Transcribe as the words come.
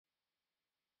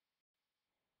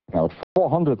Now, with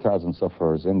 400,000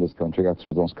 sufferers in this country, that's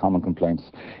the most common complaints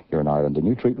here in Ireland. A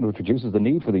new treatment which reduces the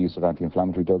need for the use of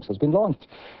anti-inflammatory drugs has been launched.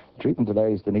 The treatment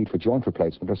today is the need for joint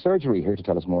replacement or surgery. Here to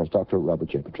tell us more is Dr. Robert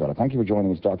J. Petrella. Thank you for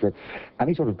joining us, Doctor.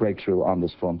 Any sort of breakthrough on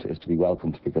this front is to be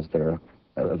welcomed, because there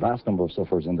are a vast number of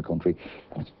sufferers in the country,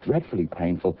 and it's dreadfully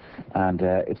painful, and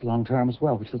it's long-term as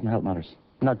well, which doesn't help matters.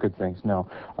 Not good things, no.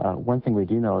 One thing we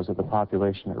do know is that the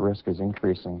population at risk is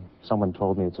increasing. Someone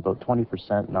told me it's about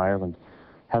 20% in Ireland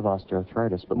have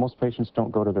osteoarthritis, but most patients don't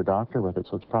go to their doctor with it,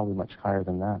 so it's probably much higher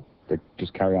than that. They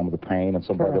just carry on with the pain, and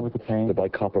some they buy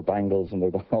copper bangles, and they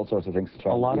buy all sorts of things to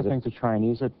try a lot of things to try and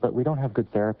ease it, but we don't have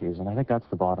good therapies, and I think that's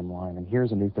the bottom line, and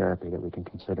here's a new therapy that we can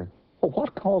consider. Well,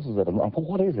 what causes it, and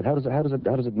what is it? How does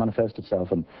it manifest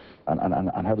itself, and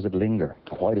how does it linger?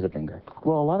 Why does it linger?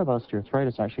 Well, a lot of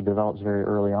osteoarthritis actually develops very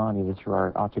early on, either through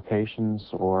our occupations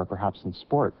or perhaps in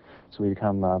sport. So we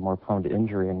become more prone to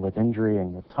injury, and with injury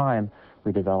and with time,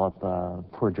 we develop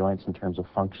poor joints in terms of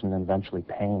function and eventually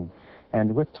pain.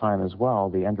 And with time as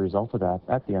well, the end result of that,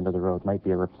 at the end of the road, might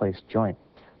be a replaced joint.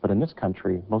 But in this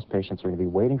country, most patients are going to be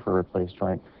waiting for a replaced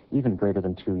joint even greater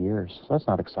than 2 years. So that's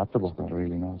not acceptable. It's not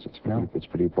really, no. It's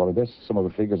pretty appalling. There's some of the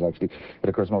figures, actually. It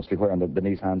occurs mostly where? On the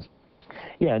knees, hands?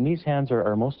 Yeah, knees, hands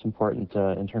are most important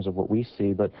in terms of what we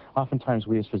see, but oftentimes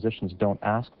we as physicians don't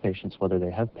ask patients whether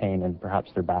they have pain in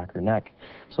perhaps their back or neck.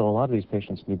 So a lot of these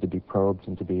patients need to be probed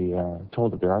and to be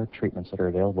told that there are treatments that are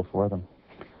available for them.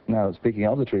 Now, speaking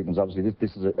of the treatments, obviously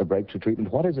this is a breakthrough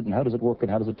treatment. What is it, and how does it work,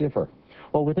 and how does it differ?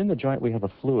 Well, within the joint we have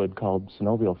a fluid called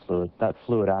synovial fluid. That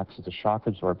fluid acts as a shock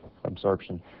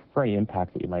absorption for any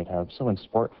impact that you might have. So in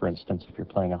sport, for instance, if you're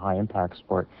playing a high-impact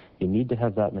sport, you need to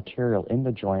have that material in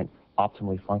the joint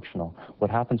optimally functional. What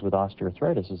happens with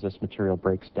osteoarthritis is this material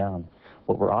breaks down.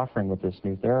 What we're offering with this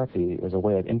new therapy is a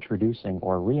way of introducing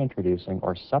or reintroducing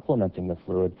or supplementing the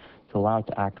fluid to allow it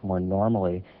to act more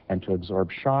normally and to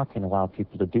absorb shock and allow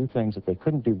people to do things that they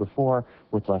couldn't do before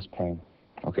with less pain.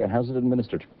 Okay, and how's it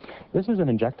administered? This is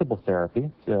an injectable therapy.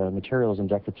 The material is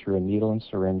injected through a needle and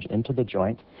syringe into the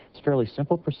joint. It's a fairly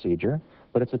simple procedure,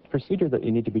 but it's a procedure that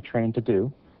you need to be trained to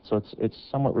do. So it's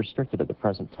somewhat restricted at the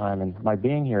present time, and my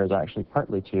being here is actually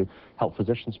partly to help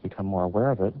physicians become more aware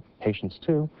of it, patients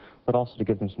too, but also to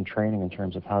give them some training in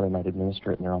terms of how they might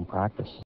administer it in their own practice.